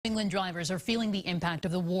England drivers are feeling the impact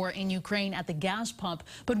of the war in Ukraine at the gas pump,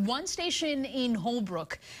 but one station in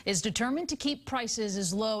Holbrook is determined to keep prices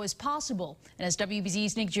as low as possible. And as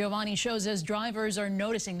WBZ's Giovanni shows us, drivers are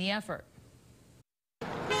noticing the effort.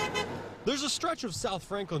 There's a stretch of South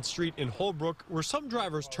Franklin Street in Holbrook where some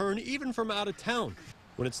drivers turn even from out of town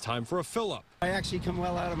when it's time for a fill-up. I actually come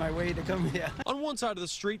well out of my way to come here. On one side of the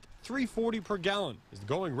street, $3.40 per gallon is the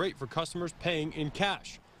going rate for customers paying in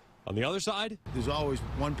cash. On the other side, there's always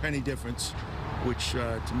 1 penny difference, which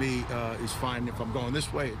to me is fine. If I'm going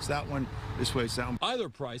this way, it's that one. This way, it's that one. Either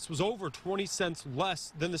price was over 20 cents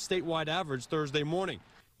less than the statewide average Thursday morning,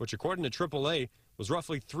 which according to AAA was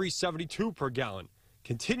roughly $3.72 per gallon,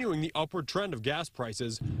 continuing the upward trend of gas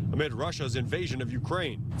prices amid Russia's invasion of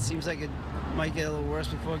Ukraine. It seems like it might get a little worse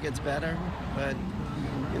before it gets better, but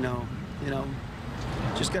you know,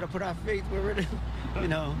 just got to put our faith where it is,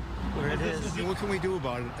 where it is. What can we do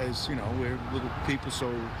about it? As you know, we're little people,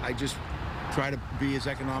 so I just try to be as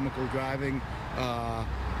economical driving. I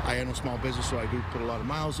own a small business, so I do put a lot of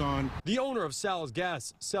miles on. The owner of Sal's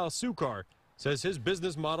Gas, Sal Sukar, says his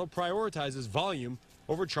business model prioritizes volume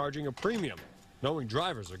over charging a premium, knowing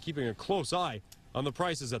drivers are keeping a close eye on the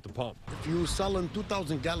prices at the pump. If you selling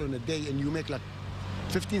 2,000 gallons a day and you make like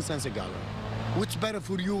 15 cents a gallon, what's better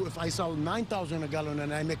for you if I sell 9,000 a gallon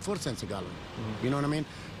and I make 4 cents a gallon? You know what I mean?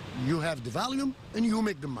 You have the volume and you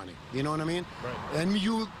make the money. You know what I mean? Right. And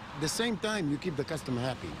you, the same time, you keep the customer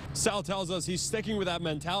happy. Sal tells us he's sticking with that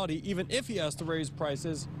mentality even if he has to raise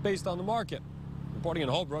prices based on the market. Reporting in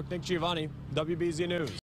Holbrook, Giovanni, WBZ News.